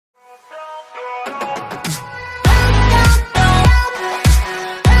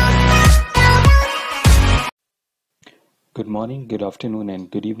Good morning, good afternoon, and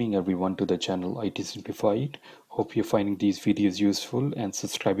good evening, everyone, to the channel IT Simplified. Hope you're finding these videos useful and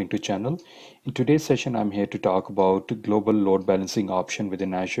subscribing to channel. In today's session, I'm here to talk about global load balancing option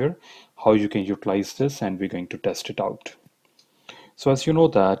within Azure, how you can utilize this, and we're going to test it out. So as you know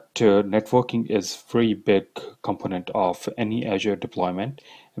that networking is very big component of any Azure deployment.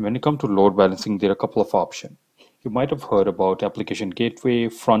 And when it comes to load balancing, there are a couple of options. You might have heard about application gateway,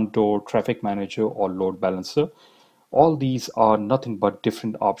 front door, traffic manager, or load balancer. All these are nothing but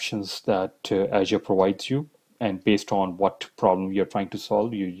different options that Azure provides you, and based on what problem you're trying to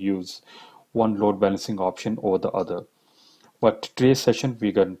solve, you use one load balancing option over the other. But today's session,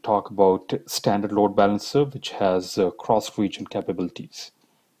 we're going to talk about standard load balancer, which has cross-region capabilities.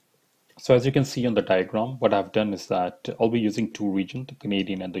 So as you can see on the diagram, what I've done is that I'll be using two regions, the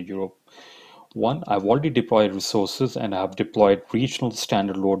Canadian and the Europe one. I've already deployed resources and I've deployed regional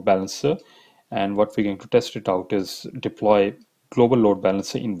standard load balancer. And what we're going to test it out is deploy global load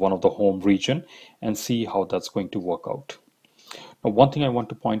balancer in one of the home region and see how that's going to work out. Now, one thing I want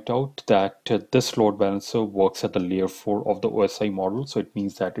to point out that this load balancer works at the layer 4 of the OSI model. So it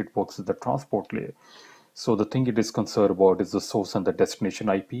means that it works at the transport layer. So the thing it is concerned about is the source and the destination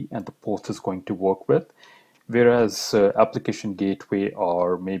IP and the port is going to work with. Whereas application gateway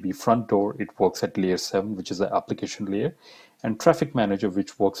or maybe front door, it works at layer 7, which is the application layer, and traffic manager,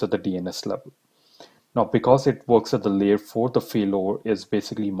 which works at the DNS level. Now, because it works at the layer 4, the failover is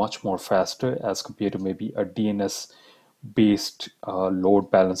basically much more faster as compared to maybe a DNS based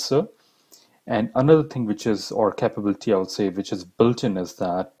load balancer. And another thing which is, or capability I would say, which is built in is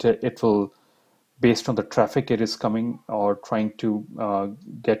that it will, based on the traffic it is coming or trying to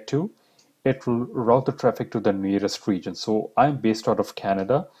get to, it will route the traffic to the nearest region. So I'm based out of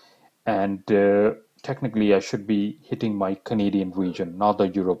Canada, and technically I should be hitting my Canadian region, not the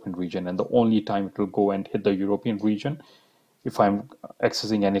European region. And the only time it will go and hit the European region if I'm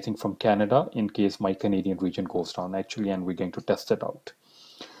accessing anything from Canada, in case my Canadian region goes down actually, and we're going to test it out.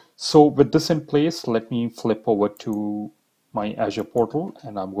 So with this in place, let me flip over to my Azure portal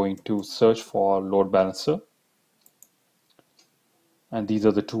and I'm going to search for load balancer. And these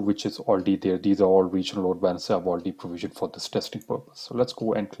are the two which is already there. These are all regional load balancer I've already provisioned for this testing purpose. So let's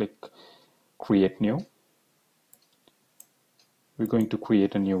go and click create new. We're going to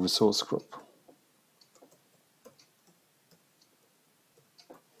create a new resource group.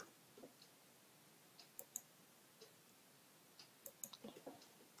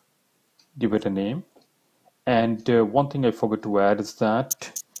 Give it a name. And one thing I forgot to add is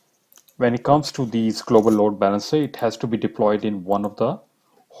that when it comes to these global load balancer, it has to be deployed in one of the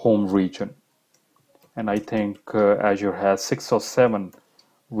home region. And I think Azure has 6 or 7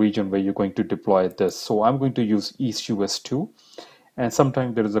 region where you're going to deploy this. So I'm going to use East US 2. And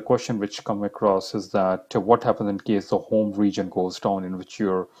sometimes there is a question which come across is that what happens in case the home region goes down in which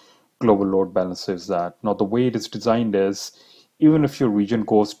your global load balancer is that. Now the way it is designed is, even if your region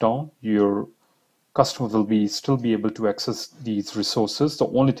goes down, your customers will still be able to access these resources. The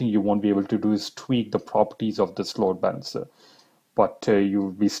only thing you won't be able to do is tweak the properties of this load balancer, but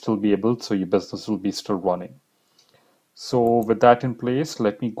you will still be able, so your business will be still running. So with that in place,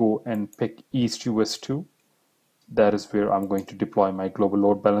 let me go and pick East US 2. That is where I'm going to deploy my global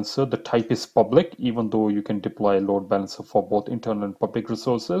load balancer. The type is public, even though you can deploy a load balancer for both internal and public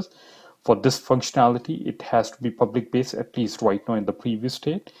resources. For this functionality, it has to be public based, at least right now in the previous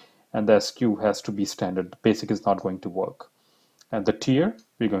state. And the SKU has to be standard. The basic is not going to work. And the tier,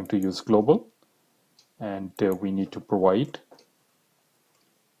 we're going to use global. And we need to provide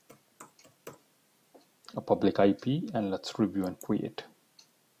a public IP. And let's review and create.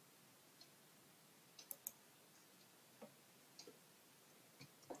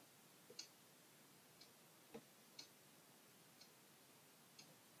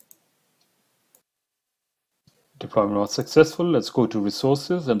 Deployment was successful. Let's go to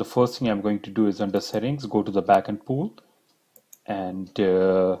resources, and the first thing I'm going to do is under settings, go to the backend pool, and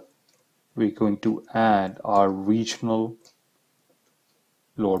we're going to add our regional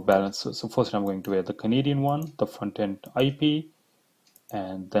load balancer. So first I'm going to add the Canadian one, the front end IP,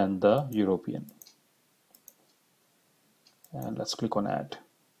 and then the European. And let's click on add.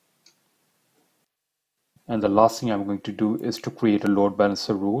 And the last thing I'm going to do is to create a load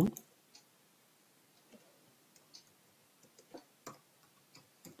balancer rule.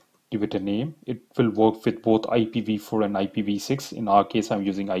 Give it a name. It will work with both IPv4 and IPv6. In our case, I'm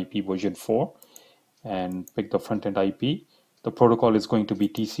using IP version 4, and pick the front end IP. The protocol is going to be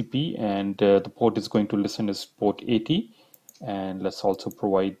TCP, and the port is going to listen is port 80. And let's also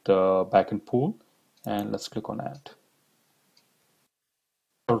provide the backend pool, and let's click on add.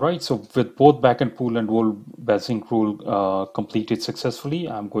 All right, so with both backend pool and role balancing rule completed successfully,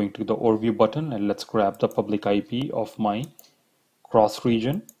 I'm going to the overview button and let's grab the public IP of my cross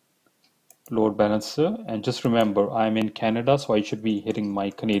region load balancer. And just remember, I'm in Canada, so I should be hitting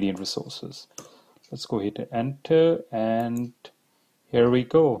my Canadian resources. Let's go hit enter, and here we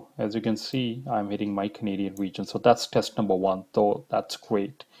go. As you can see, I'm hitting my Canadian region. So that's test number one, though that's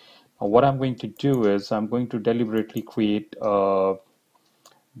great. Now what I'm going to do is I'm going to deliberately create a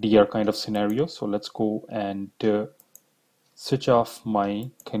DR kind of scenario. So let's go and switch off my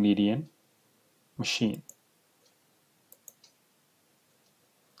Canadian machine.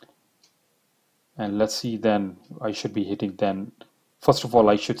 And let's see, then I should be hitting then. First of all,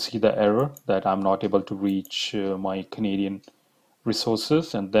 I should see the error that I'm not able to reach my Canadian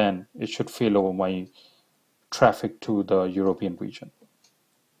resources, and then it should fail over my traffic to the European region.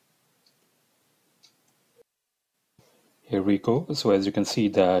 Here we go. So as you can see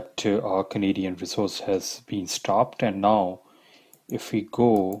that our Canadian resource has been stopped, and now if we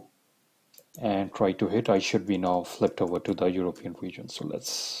go and try to hit, I should be now flipped over to the European region. So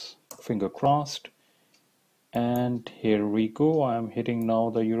let's finger crossed. And here we go. I'm hitting now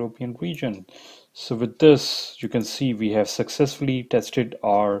the European region. So with this, you can see we have successfully tested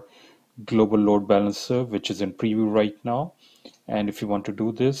our global load balancer, which is in preview right now. And if you want to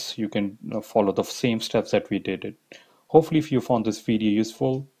do this, you can follow the same steps that we did it. Hopefully, if you found this video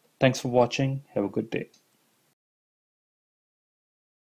useful, thanks for watching. Have a good day.